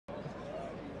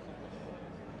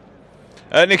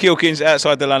Nicky Hawkins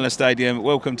outside the London Stadium.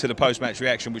 Welcome to the post-match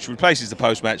reaction, which replaces the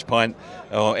post-match pint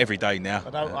every day now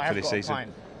for this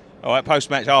season. All right,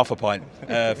 post-match half a pint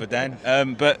for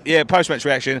Dan. But yeah, post-match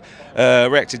reaction.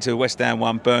 Reacted to West Ham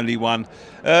 1, Burnley 1.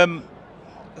 Didn't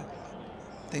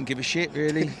give a shit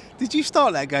really. Did you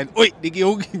start that going, "Oi, Nicky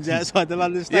Hawkins outside the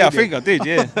London Stadium"? Yeah, I think I did.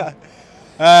 Yeah.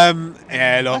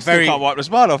 Yeah, look, I still can't wipe the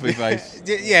smile off my face.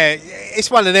 Yeah,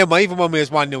 it's one of them. Even when we was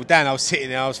 1-0 down, I was sitting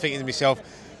there, I was thinking to myself,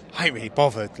 I ain't really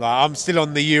bothered. Like, I'm still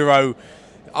on the Euro,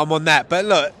 I'm on that. But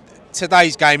look,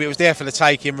 today's game, it was there for the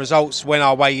taking. Results went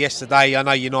our way yesterday. I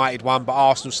know United won, but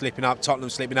Arsenal slipping up, Tottenham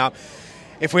slipping up.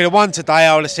 If we'd have won today,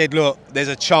 I would have said, look, there's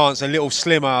a chance, a little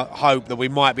slimmer hope that we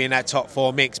might be in that top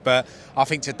 4 mix. But I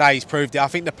think today's proved it. I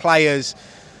think the players,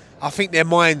 I think their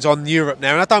mind's on Europe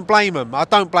now, and I don't blame them. I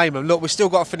don't blame them. Look, we've still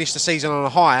got to finish the season on a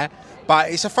high,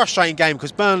 but it's a frustrating game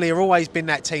because Burnley have always been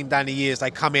that team down the years. They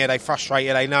come here, they frustrate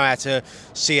you, they know how to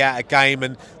see out a game,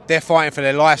 and they're fighting for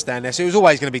their lives down there, so it was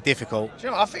always going to be difficult. Do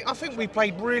you know, I think we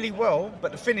played really well,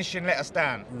 but the finishing let us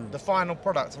down. The final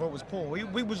product of it was poor.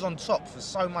 We was on top for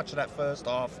so much of that first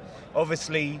half.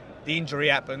 Obviously, the injury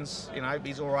happens. You know,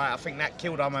 he's all right. I think that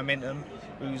killed our momentum.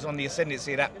 We was on the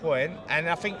ascendancy at that point, and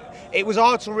I think it was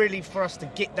hard to really for us to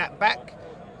get that back.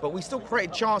 But we still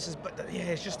created chances. But yeah,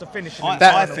 it's just the finishing.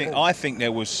 I think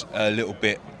there was a little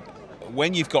bit.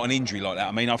 When you've got an injury like that,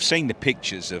 I mean, I've seen the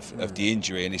pictures of the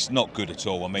injury, and it's not good at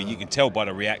all. I mean, you can tell by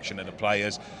the reaction of the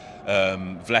players.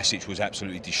 Vlasic was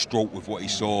absolutely distraught with what he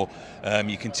saw.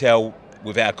 You can tell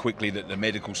with how quickly that the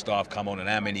medical staff come on and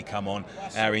how many come on,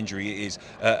 how injury it is,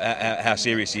 how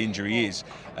serious the injury is.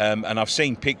 And I've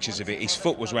seen pictures of it. His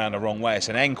foot was round the wrong way. It's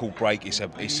an ankle break.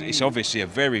 It's obviously a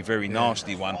very, very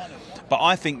nasty one. But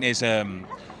I think there's, I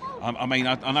mean,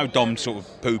 I know Dom sort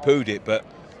of poo-pooed it, but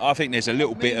I think there's a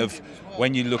little bit of,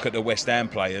 when you look at the West Ham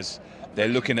players, they're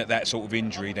looking at that sort of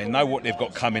injury. They know what they've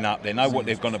got coming up. They know what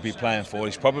they're going to be playing for.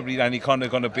 It's probably only kind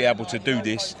of going to be able to do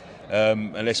this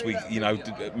unless we, you know,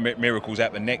 miracles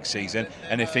happen next season.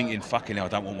 And they're thinking, fucking hell, I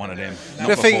don't want one of them.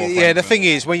 The thing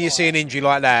is, when you see an injury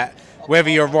like that,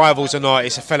 whether you're rivals or not,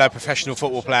 it's a fellow professional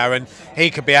football player, and he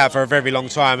could be out for a very long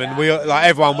time. And we, like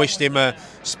everyone, wished him a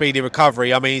speedy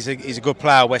recovery. I mean, he's a good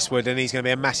player, Westwood, and he's going to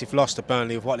be a massive loss to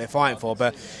Burnley of what they're fighting for.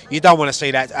 But you don't want to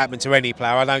see that happen to any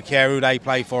player. I don't care who they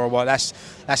play for or what. That's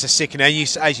a sickening.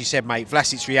 And as you said, mate,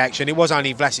 Vlasic's reaction. It was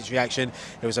only Vlasic's reaction.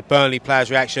 It was a Burnley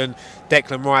player's reaction.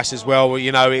 Declan Rice as well.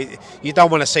 You know, you don't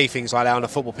want to see things like that on a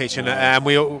football pitch, and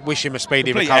we wish him a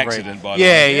speedy recovery. Accident, by the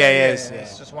way. Yeah.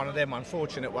 It's just one of them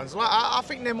unfortunate ones. Like, I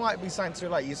think there might be something to,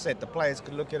 like you said, the players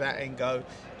could look at that and go,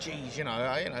 geez, you know,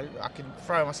 I can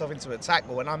throw myself into a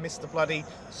tackle and I missed the bloody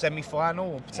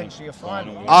semi-final or potentially a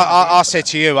final. I said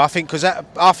to you, I think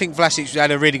Vlasic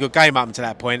had a really good game up until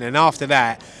that point, and after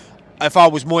that, if I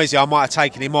was Moisey, I might have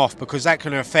taken him off, because that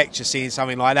can affect you seeing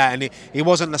something like that. And he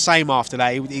wasn't the same after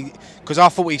that, because I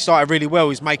thought he started really well. He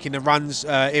was making the runs.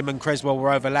 Him and Creswell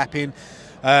were overlapping.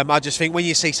 I just think when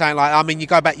you see something like, I mean, you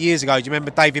go back years ago, do you remember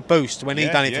David Boost when he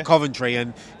done it for Coventry,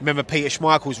 and remember Peter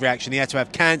Schmeichel's reaction? He had to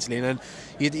have cancelling, and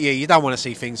you don't want to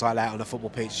see things like that on a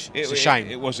football pitch. It's a shame.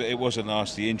 It was a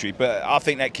nasty injury, but I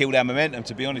think that killed our momentum,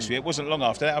 to be honest with you. It wasn't long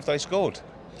after that, after they scored.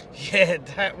 Yeah,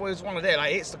 that was one of them.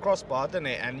 Like, it hits the crossbar, doesn't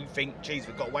it? And you think, geez,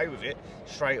 we got away with it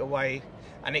straight away.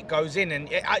 And it goes in. And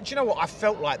do you know what? I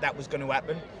felt like that was going to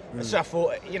happen. So I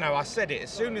thought, you know, I said it. As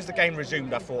soon as the game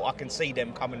resumed, I thought, I can see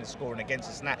them coming and scoring against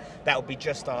us. And that would be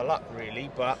just our luck, really.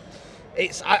 But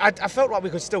I felt like we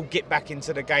could still get back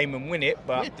into the game and win it.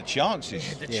 But the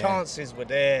chances. The chances were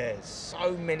there.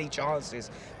 So many chances.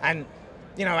 And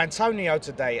you know, Antonio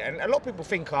today, and a lot of people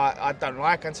think I don't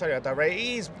like Antonio Direct.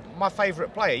 He is my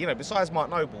favourite player, you know, besides Mark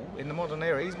Noble in the modern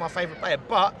era. He's my favourite player,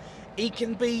 but he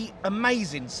can be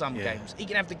amazing some games. He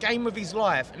can have the game of his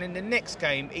life, and in the next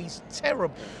game, he's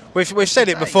terrible. We've said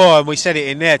it before, and we said it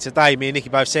in there today. Me and Nicky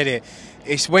both said it.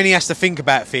 It's when he has to think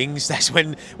about things, that's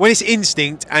when it's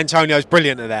instinct, Antonio's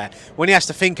brilliant at that. When he has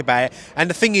to think about it. And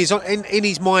the thing is, in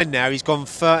his mind now, he's gone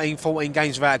 13, 14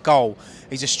 games without a goal.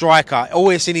 He's a striker.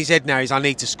 All it's in his head now is, I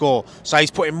need to score. So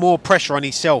he's putting more pressure on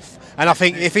himself. And I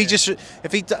think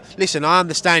listen, I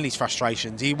understand his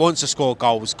frustrations. He wants to score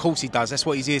goals. Of course he does. That's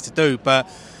what he's here to do. But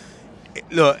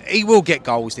look, he will get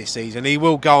goals this season. He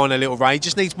will go on a little run. He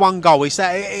just needs one goal.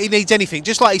 He needs anything.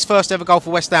 Just like his first ever goal for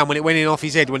West Ham when it went in off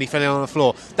his head when he fell in on the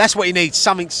floor. That's what he needs.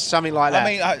 Something like that.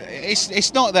 I mean,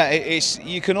 it's not that. It's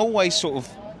you can always sort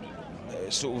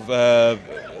of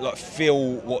like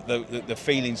feel what the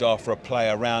feelings are for a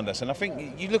player around us. And I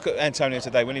think you look at Antonio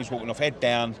today when he was walking off, head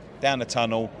down the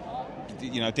tunnel.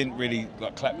 You know, didn't really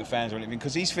like clap the fans or anything,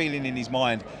 because he's feeling in his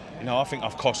mind, you know, I think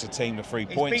I've cost the team the 3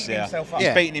 points there.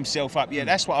 He's beating himself up. Yeah,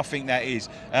 that's what I think that is.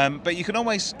 But you can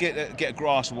always get a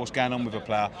grasp of what's going on with a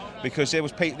player, because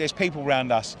there's people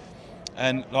around us,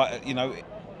 and like, you know,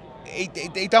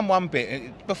 he done one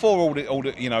bit before all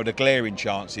the you know, the glaring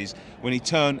chances, when he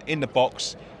turned in the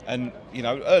box. And, you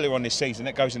know, earlier on this season,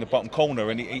 that goes in the bottom corner,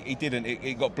 and he didn't.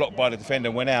 It got blocked by the defender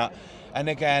and went out. And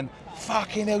they're going,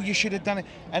 fucking hell, you should have done it.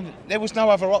 And there was no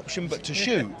other option but to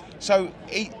shoot. So,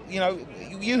 you know,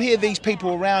 you hear these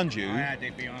people around you.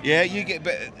 Yeah, you get,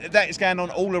 but that is going on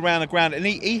all around the ground, and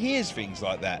he hears things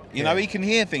like that. You know, he can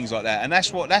hear things like that, and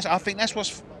I think that's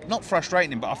what's not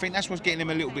frustrating him, but I think that's what's getting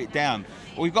him a little bit down.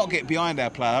 Well, we've got to get behind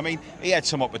our player. I mean, he had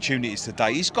some opportunities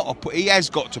today. He has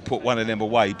got to put one of them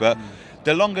away, but.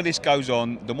 The longer this goes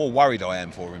on, the more worried I am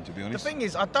for him, to be honest. The thing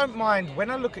is, I don't mind when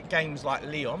I look at games like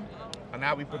Lyon and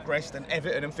how we progressed, and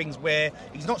Everton and things where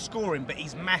he's not scoring, but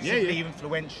he's massively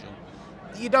influential.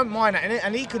 You don't mind that,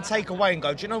 and he can take away and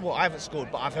go, do you know what, I haven't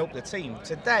scored, but I've helped the team.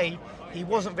 Today, he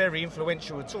wasn't very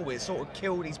influential at all. It sort of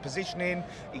killed his positioning,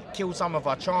 it killed some of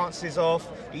our chances off.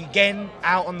 He, again,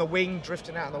 out on the wing,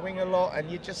 drifting out on the wing a lot, and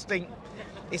you just think,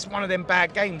 it's one of them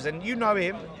bad games, and you know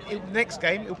him. Next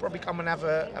game, he'll probably come and have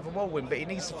a whirlwind, but he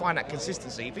needs to find that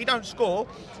consistency. If he don't score,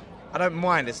 I don't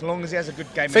mind, as long as he has a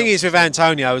good game. The thing is with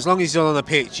Antonio, as long as he's on the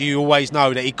pitch, you always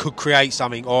know that he could create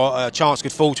something, or a chance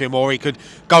could fall to him, or he could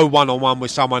go one-on-one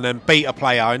with someone and beat a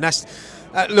player. And that's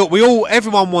look,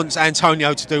 everyone wants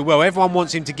Antonio to do well. Everyone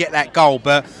wants him to get that goal,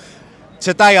 but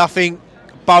today I think.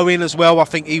 Bowen as well, I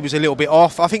think he was a little bit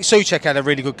off. I think Souček had a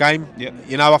really good game. Yep.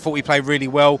 You know, I thought he played really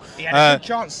well. He had a good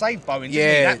chance saved Bowen,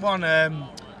 didn't he? That one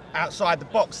outside the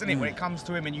box, didn't it? When it comes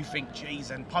to him and you think, geez,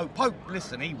 and Pope,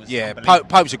 listen, he was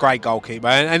Pope's a great goalkeeper.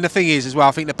 And the thing is as well,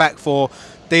 I think the back four,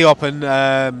 Diop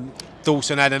and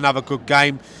Dawson had another good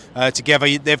game together.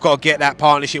 They've got to get that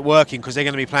partnership working, because they're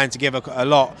going to be playing together a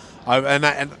lot.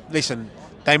 And listen,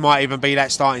 they might even be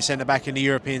that starting centre-back in the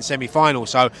European semi-final.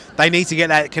 So they need to get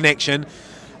that connection.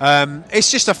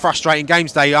 It's just a frustrating game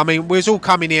today. I mean, we was all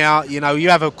coming out, you know, you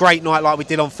have a great night like we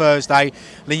did on Thursday,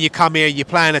 and then you come here, you're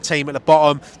playing a team at the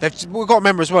bottom. We've got to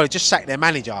remember as well, they just sacked their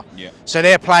manager. Yeah. So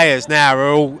their players now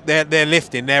are all, they're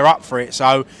lifting, they're up for it.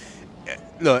 So,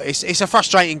 look, it's a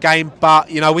frustrating game,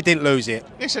 but, you know, we didn't lose it.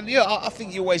 Listen, yeah, I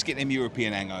think you always get them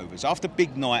European hangovers. After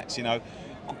big nights, you know,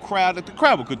 the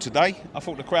crowd were good today. I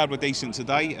thought the crowd were decent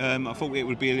today. I thought it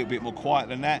would be a little bit more quiet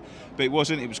than that, but it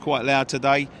wasn't. It was quite loud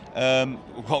today.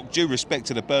 Well, due respect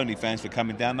to the Burnley fans for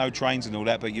coming down, no trains and all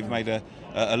that, but you've made a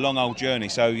long old journey.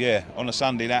 So yeah, on a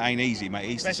Sunday that ain't easy, mate.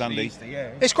 Easter Sunday.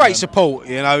 It's great support,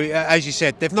 you know. As you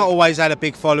said, they've not always had a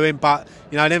big following, but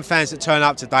you know, them fans that turn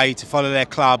up today to follow their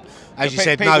club, as you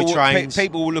said, no trains.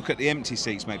 People will look at the empty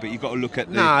seats, mate, but you've got to look at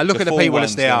look at the people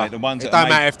that's there. The ones it don't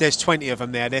matter if there's 20 of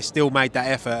them there; they still made that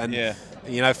effort, and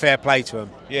you know, fair play to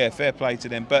them. Yeah, fair play to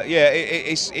them. But yeah,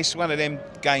 it's one of them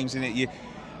games, isn't it?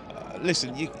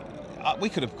 Listen, we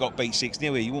could have got beat 6-0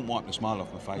 here. You wouldn't wipe the smile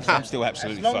off my face. I'm still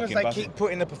absolutely fucking buzzing. As long as they keep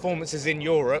putting the performances in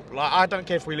Europe, like, I don't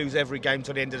care if we lose every game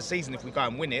till the end of the season if we go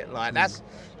and win it. Like, that's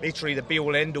literally the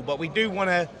be-all end-all. But we do want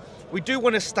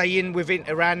to stay in within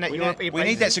around that European. We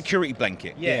need that security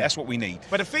blanket. Yeah, that's what we need.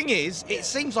 But the thing is, it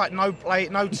seems like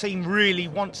no team really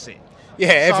wants it.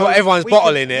 Yeah, so everyone's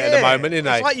bottling it at the moment, isn't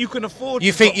they? It's like you can afford.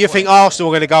 You think Arsenal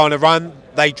are going to go on a run,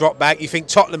 they drop back. You think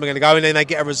Tottenham are going to go, and then they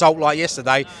get a result like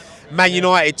yesterday. Man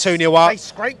United 2-0 up,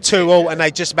 2-2, and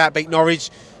they just about beat Norwich.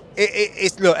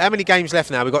 Look, how many games left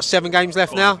now? We've got 7 games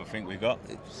left now. I think we've got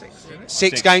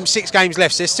 6 games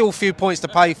left. So there's still a few points to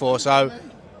play for. So,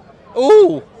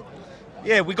 ooh,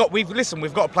 yeah, we've got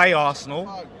to play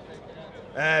Arsenal.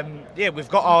 We've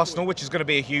got Arsenal, which is going to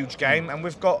be a huge game, and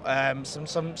we've got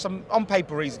some on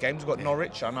paper easy games. We've got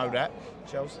Norwich, I know that.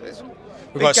 Chelsea.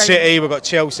 We've got City, we've got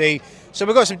Chelsea. So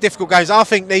we've got some difficult games. I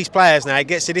think these players now, it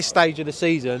gets to this stage of the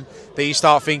season that you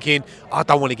start thinking, I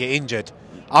don't want to get injured.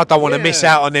 I don't want to miss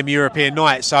out on them European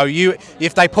nights. So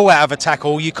if they pull out of a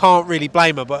tackle, you can't really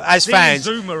blame them. But as fans,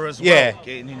 Zuma as well,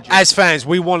 getting injured. As fans,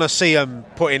 we want to see them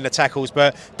put in the tackles.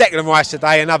 But Declan Rice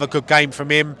today, another good game from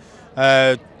him.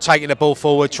 Taking the ball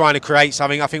forward, trying to create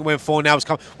something. I think when Fornell's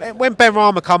come, when Ben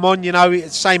Rama come on, you know, it's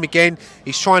the same again.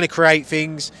 He's trying to create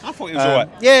things. I thought he was all right.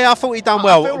 Yeah, I thought he'd done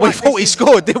well. We thought he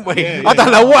scored, didn't we? Yeah, I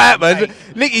don't know what happened.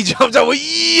 Nicky jumped up. Well,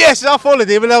 yes, I followed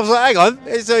him, and I was like, hang on,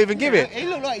 let's not even give it. He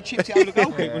looked like he chipped it over the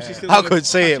goalkeeper. I couldn't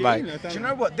see it, mate. Do you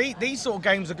know what? These sort of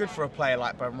games are good for a player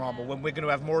like Ben Rama when we're going to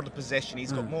have more of the possession.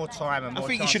 He's got more time and more. I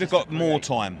think he should have got more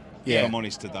time. If I'm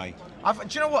honest today. Do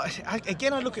you know what?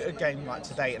 Again, I look at a game like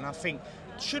today, and I think,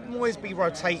 should Moyes be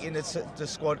rotating the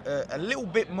squad a little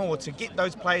bit more to get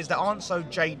those players that aren't so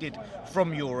jaded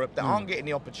from Europe, that aren't getting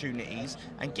the opportunities,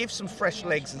 and give some fresh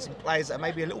legs and some players that are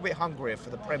maybe a little bit hungrier for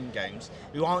the Prem games,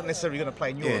 who aren't necessarily going to play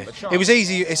in Europe a chance. It was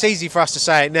easy. It's easy for us to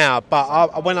say it now,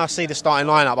 but when I see the starting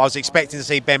lineup, I was expecting to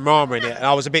see Ben Rama in it, and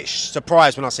I was a bit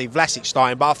surprised when I see Vlasic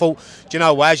starting. But I thought, do you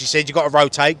know what? As you said, you've got to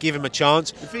rotate, give him a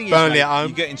chance. The thing Burnley is, mate, at home.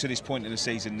 you get into this point in the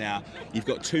season now. You've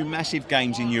got 2 massive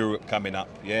games in Europe coming up.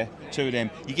 Yeah, 2 of them.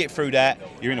 You get through that,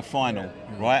 you're in a final,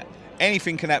 right?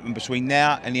 Anything can happen between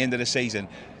now and the end of the season.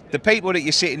 The people that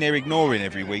you're sitting there ignoring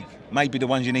every week may be the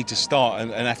ones you need to start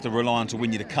and have to rely on to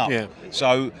win you the cup. Yeah.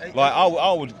 So, like,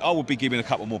 I would be giving a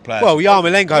couple more players. Well,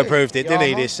 Yarmolenko proved it, didn't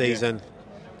he, this season?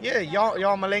 Yeah,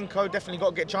 Yarmolenko definitely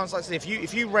got to get a chance like this.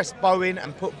 If you rest Bowen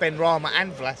and put Ben Rama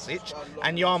and Vlasic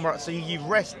and Yarmo, so you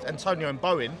rest Antonio and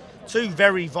Bowen, 2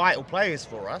 very vital players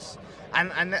for us.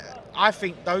 And I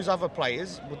think those other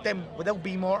players they'll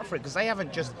be more up for it because they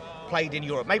haven't just played in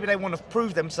Europe. Maybe they want to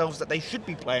prove themselves that they should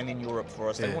be playing in Europe for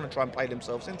us. They want to try and play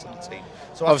themselves into the team.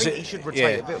 So I think he should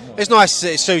rotate a bit more. It's nice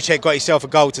that Souček got himself a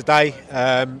goal today.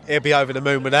 He'll be over the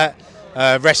moon with that.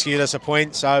 Rescued us a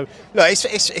point. So look,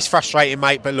 it's frustrating,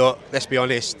 mate. But look, let's be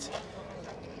honest.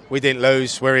 We didn't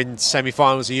lose. We're in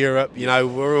semi-finals of Europe. You know,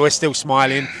 we're still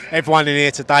smiling. Everyone in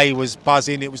here today was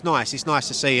buzzing. It was nice. It's nice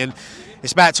to see, and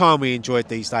it's about time we enjoyed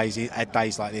these days at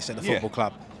days like this at the football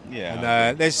club. Yeah.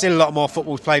 And there's still a lot more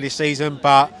football to play this season,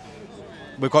 but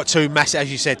we've got 2 massive,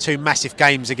 as you said, 2 massive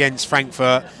games against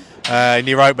Frankfurt in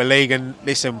the Europa League. And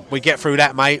listen, we get through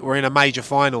that, mate. We're in a major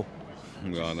final.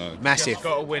 Yeah, I know. Massive. Just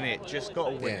got to win it. Just got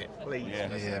to win it, please.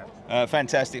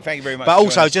 Fantastic. Thank you very much. But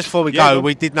also, just before we go,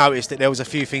 we did notice that there was a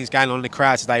few things going on in the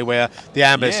crowd today where the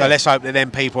ambulance, so let's hope that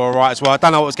them people are all right as well. I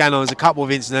don't know what was going on. There's a couple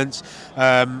of incidents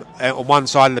on one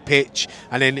side of the pitch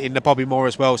and then in the Bobby Moore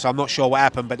as well, so I'm not sure what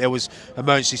happened, but there was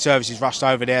emergency services rushed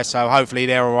over there, so hopefully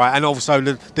they're all right. And also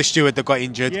the steward that got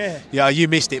injured. Yeah, you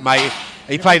missed it, mate.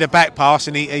 He played a back pass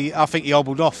and I think he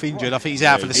hobbled off injured. I think he's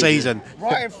out for the season.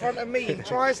 Right in front of me, he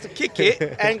tries to kick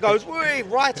it and goes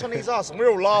right on his ass, and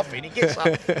we're all laughing. He gets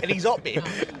up and he's hopping,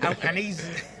 and he's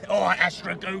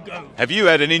Astra go. Have you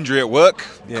had an injury at work?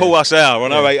 Call us out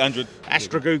on 0800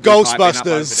 Astra go.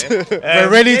 Ghostbusters. We're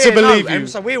ready to believe you. And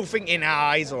so we're all thinking,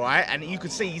 he's all right, and you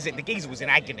could see the geezer was in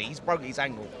agony. He's broke his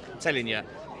ankle. I'm telling you.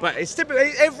 But it's typical.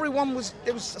 Everyone was.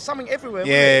 There was something everywhere.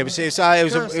 Yeah, it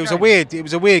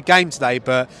was a weird game today.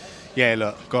 But yeah,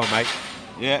 look, go on, mate.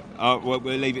 Yeah, we'll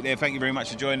leave it there. Thank you very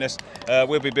much for joining us.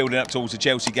 We'll be building up towards the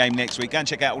Chelsea game next week. Go and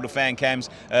check out all the fan cams.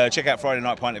 Check out Friday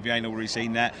Night Pint if you ain't already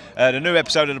seen that. The new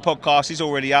episode of the podcast is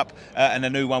already up, and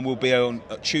the new one will be on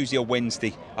Tuesday or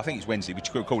Wednesday. I think it's Wednesday. We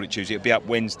could call it Tuesday. It'll be up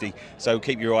Wednesday. So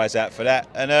keep your eyes out for that.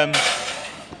 And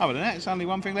other than that, it's only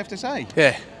one thing left to say.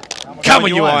 Yeah. Come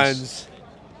on, you irons.